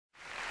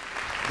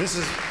This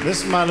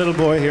is my little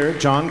boy here,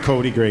 John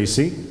Cody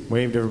Gracie.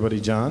 Wave to everybody,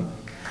 John.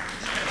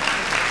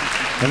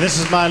 And this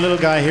is my little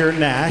guy here,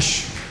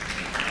 Nash.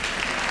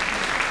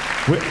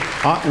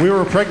 We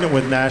were pregnant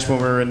with Nash when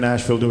we were in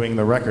Nashville doing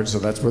the record, so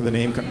that's where the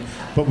name comes.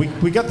 But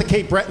we got the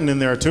Cape Breton in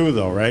there too,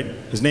 though, right?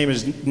 His name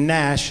is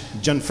Nash.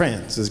 John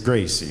Francis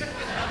Gracie.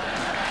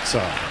 So,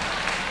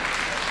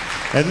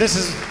 and this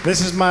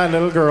is my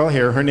little girl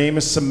here. Her name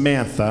is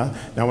Samantha.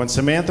 Now, when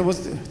Samantha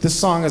was, this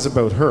song is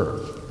about her.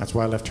 That's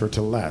why I left her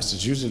till last.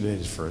 It's usually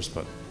ladies first,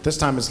 but this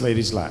time it's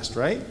ladies last,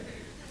 right?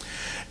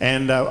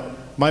 And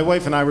my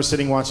wife and I were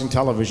sitting watching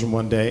television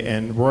one day,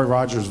 and Roy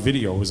Rogers'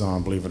 video was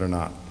on, believe it or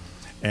not.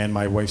 And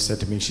my wife said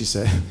to me, she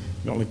said,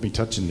 don't leave me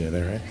touching you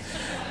there, right?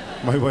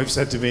 My wife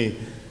said to me,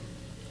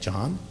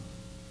 John,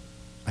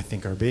 I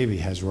think our baby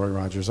has Roy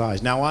Rogers'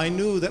 eyes. Now, I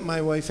knew that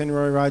my wife and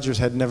Roy Rogers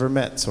had never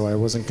met, so I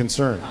wasn't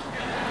concerned.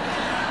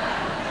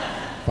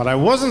 But I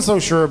wasn't so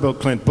sure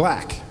about Clint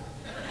Black.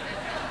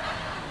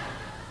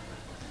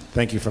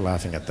 Thank you for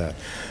laughing at that.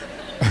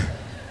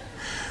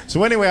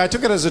 So anyway, I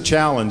took it as a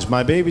challenge.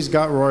 My baby's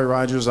got Roy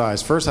Rogers'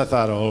 eyes. First I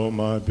thought, oh,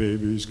 my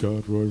baby's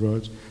got Roy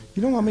Rogers.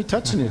 You don't want me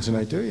touching you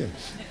tonight, do you?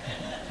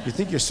 You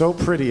think you're so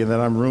pretty and that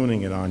I'm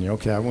ruining it on you.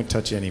 Okay, I won't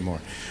touch you anymore.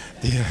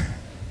 Yeah.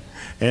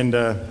 And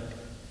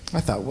I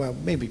thought, well,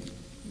 maybe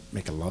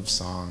make a love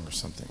song or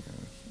something.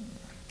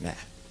 Nah,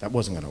 that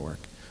wasn't going to work.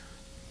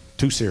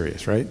 Too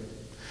serious, right?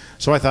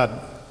 So I thought,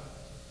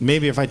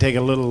 maybe if I take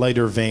a little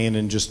lighter vein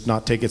and just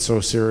not take it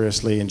so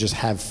seriously and just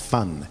have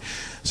fun.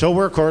 So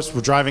we're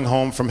driving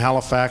home from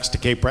Halifax to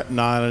Cape Breton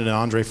Island, and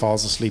Andre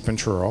falls asleep in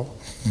Truro.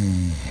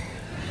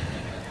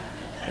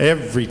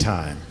 Every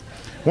time.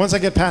 Once I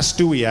get past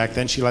Stewiacke,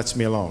 then she lets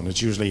me alone.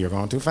 It's usually, you're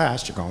going too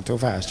fast, you're going too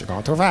fast, you're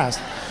going too fast.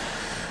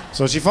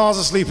 So she falls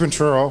asleep in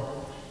Truro.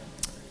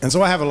 And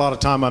so I have a lot of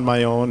time on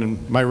my own,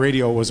 and my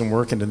radio wasn't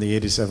working in the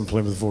 87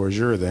 Plymouth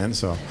Voyageur then,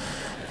 so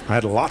I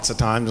had lots of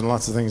time and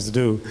lots of things to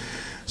do.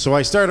 So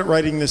I started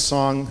writing this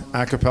song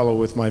a cappella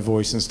with my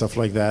voice and stuff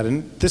like that,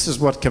 and this is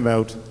what came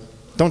out.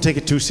 Don't take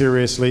it too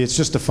seriously, it's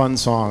just a fun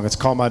song. It's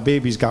called My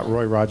Baby's Got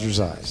Roy Rogers'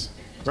 Eyes.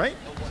 Right?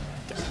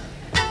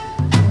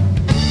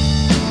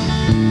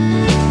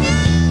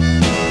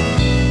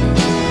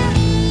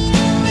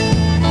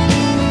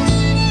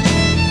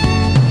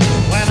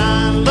 When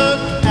I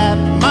look at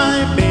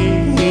my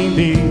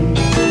baby,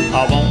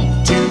 I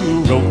want to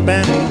rope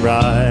and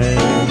ride.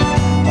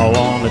 I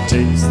want to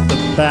taste the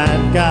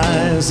bad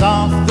guys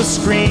off the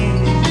screen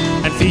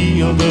and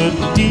feel good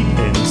deep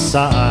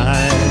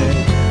inside.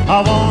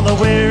 I want to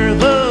wear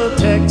the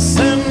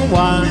Texan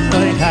white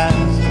hat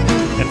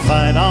and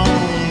fight on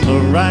the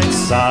right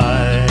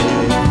side.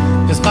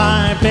 'Cause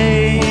my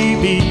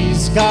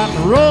baby's got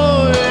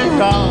Roy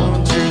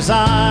Rogers'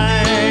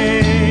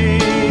 eyes.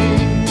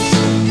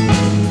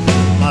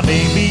 My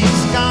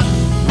baby's got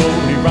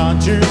Roy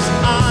Rogers'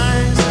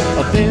 eyes.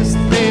 Of this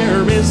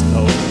there is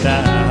no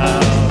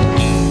doubt.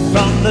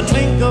 From the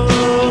twinkle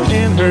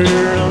in her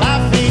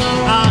laughing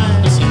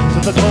eyes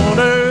to the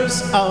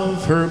corners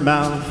of her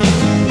mouth.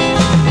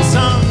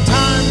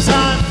 Sometimes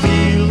I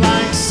feel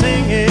like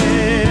singing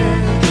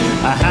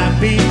a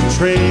happy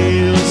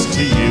trails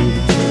to you.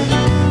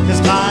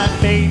 'Cause my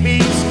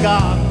baby's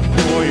got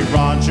Roy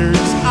Rogers'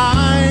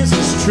 eyes,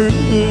 it's true.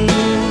 Here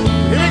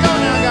we go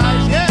now,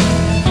 guys, yeah!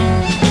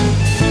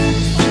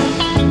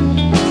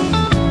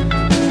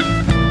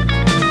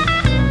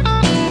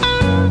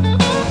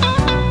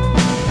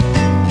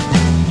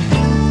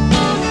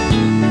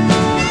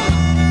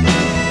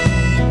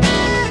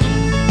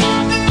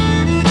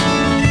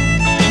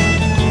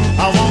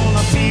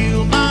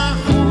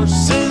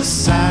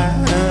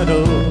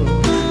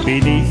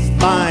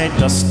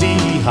 Dusty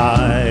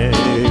hide.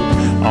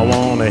 I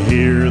wanna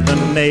hear the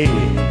neigh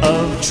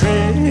of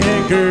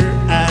Trigger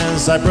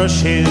as I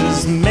brush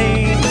his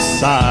mane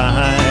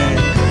aside.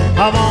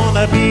 I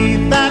wanna be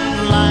that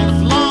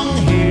lifelong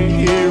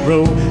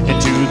hero,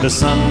 into the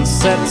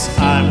sunsets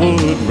I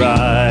would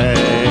ride.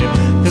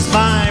 'Cause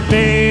my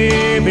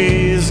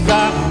baby's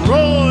got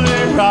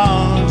Roy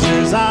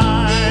Rogers'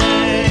 eyes.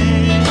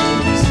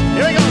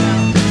 Here we go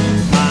now.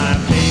 My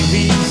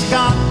baby's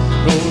got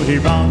Roy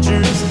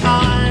Rogers'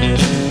 eyes.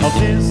 Of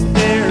this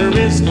there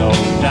is no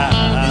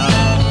doubt.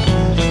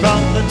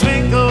 From the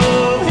twinkle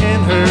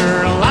in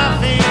her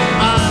laughing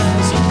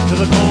eyes to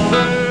the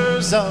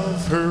corners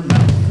of her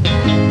mouth.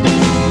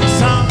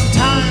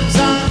 Sometimes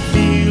I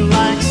feel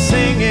like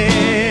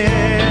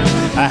singing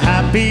a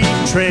happy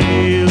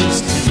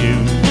trails to you.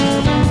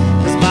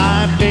 'Cause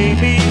my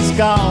baby's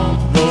got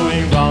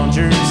Roy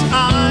Rogers'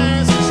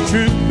 eyes, it's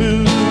true.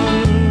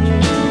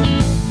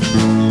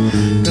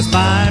 'Cause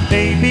my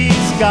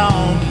baby's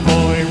got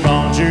Roy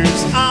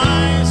Rogers'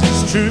 eyes,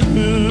 it's true.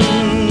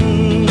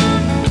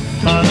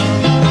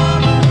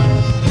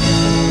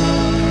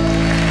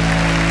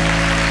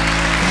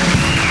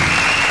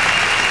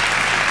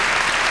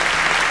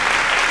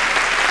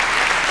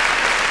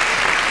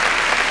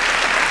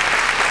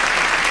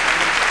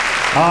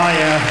 Oh,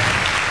 yeah.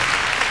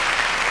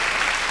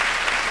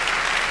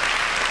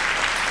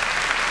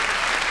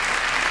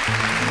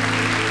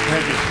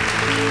 Thank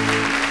you.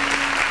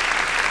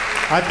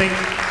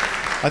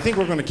 I think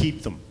we're going to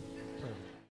keep them.